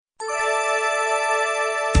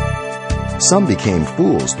Some became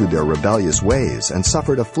fools through their rebellious ways and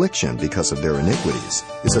suffered affliction because of their iniquities,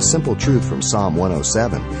 is a simple truth from Psalm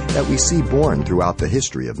 107 that we see born throughout the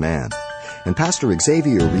history of man. And Pastor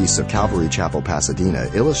Xavier Reese of Calvary Chapel, Pasadena,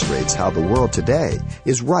 illustrates how the world today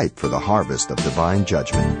is ripe for the harvest of divine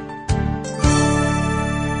judgment.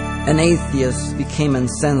 An atheist became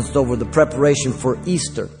incensed over the preparation for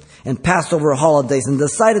Easter and Passover holidays and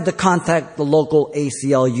decided to contact the local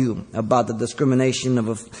ACLU about the discrimination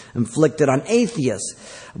inflicted on atheists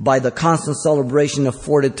by the constant celebration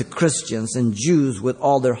afforded to Christians and Jews with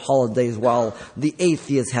all their holidays while the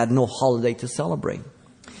atheists had no holiday to celebrate.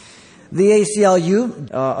 The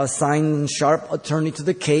ACLU assigned sharp attorney to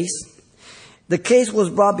the case. The case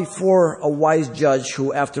was brought before a wise judge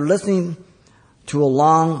who, after listening to a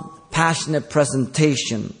long, passionate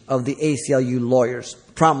presentation of the ACLU lawyers,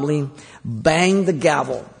 promptly banged the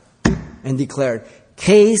gavel and declared,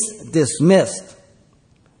 "Case dismissed."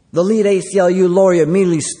 The lead ACLU lawyer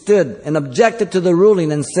immediately stood and objected to the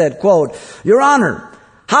ruling and said, quote, "Your Honor,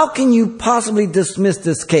 how can you possibly dismiss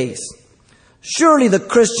this case? Surely the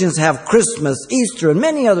Christians have Christmas, Easter, and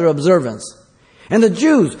many other observances. And the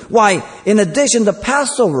Jews, why, in addition to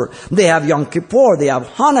Passover, they have Yom Kippur, they have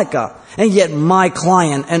Hanukkah, and yet my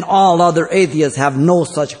client and all other atheists have no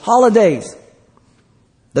such holidays."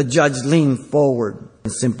 The judge leaned forward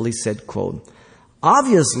and simply said, quote,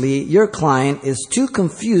 "Obviously, your client is too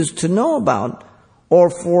confused to know about, or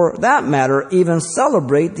for that matter, even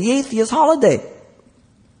celebrate the atheist holiday."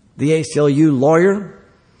 The ACLU lawyer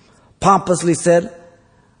pompously said,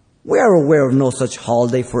 "We are aware of no such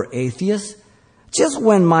holiday for atheists. Just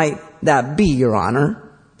when might that be, Your Honor?"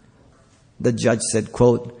 The judge said,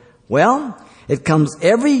 quote, "Well, it comes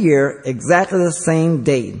every year exactly the same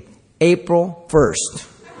date, April 1st.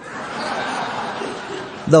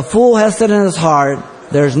 The fool has said in his heart,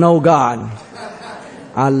 there's no God."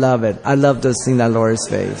 I love it. I love to see that lawyer's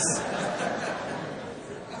face.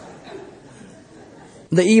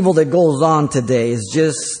 The evil that goes on today is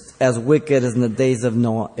just as wicked as in the days of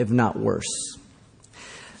Noah, if not worse.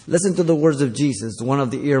 Listen to the words of Jesus, one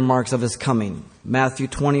of the earmarks of his coming. Matthew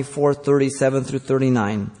 24:37 through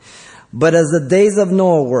 39. "But as the days of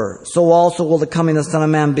Noah were, so also will the coming of the Son of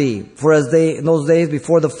Man be. For as in those days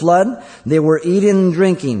before the flood, they were eating and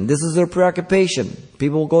drinking." This is their preoccupation.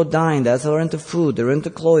 People go dying. That's how they're into food. They're into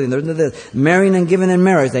clothing. They're into this. Marrying and giving in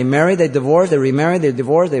marriage. They marry, they divorce, they remarry, they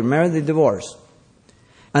divorce, they marry, they divorce.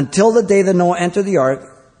 Until the day that Noah entered the ark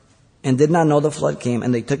and did not know the flood came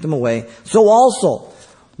and they took them away, so also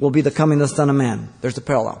will be the coming of the Son of Man. There's a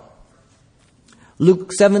parallel.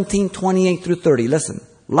 Luke 17:28 through 30. Listen.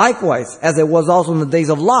 "Likewise, as it was also in the days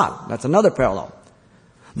of Lot." That's another parallel.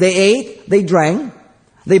 "They ate, they drank,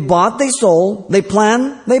 they bought, they sold, they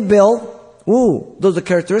planned, they built." Ooh, those are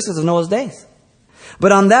characteristics of Noah's days.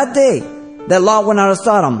 "But on that day that Lot went out of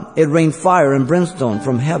Sodom, it rained fire and brimstone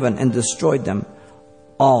from heaven and destroyed them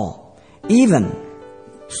all. Even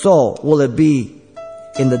so will it be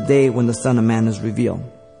in the day when the Son of Man is revealed."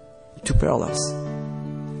 Two parallels.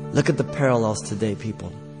 Look at the parallels today,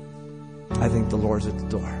 people. I think the Lord's at the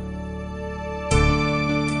door.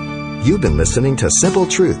 You've been listening to Simple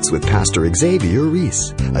Truths with Pastor Xavier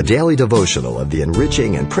Reese, a daily devotional of the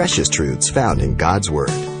enriching and precious truths found in God's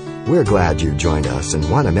Word. We're glad you joined us and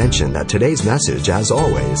want to mention that today's message, as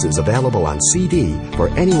always, is available on CD for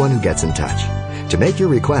anyone who gets in touch. To make your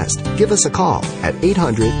request, give us a call at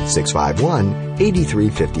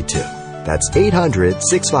 800-651-8352. That's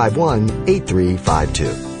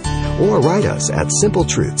 800-651-8352. Or write us at Simple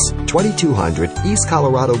Truths, 2200 East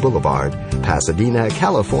Colorado Boulevard, Pasadena,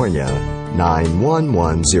 California,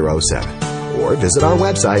 91107. Or visit our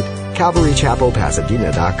website,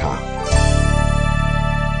 CalvaryChapelPasadena.com.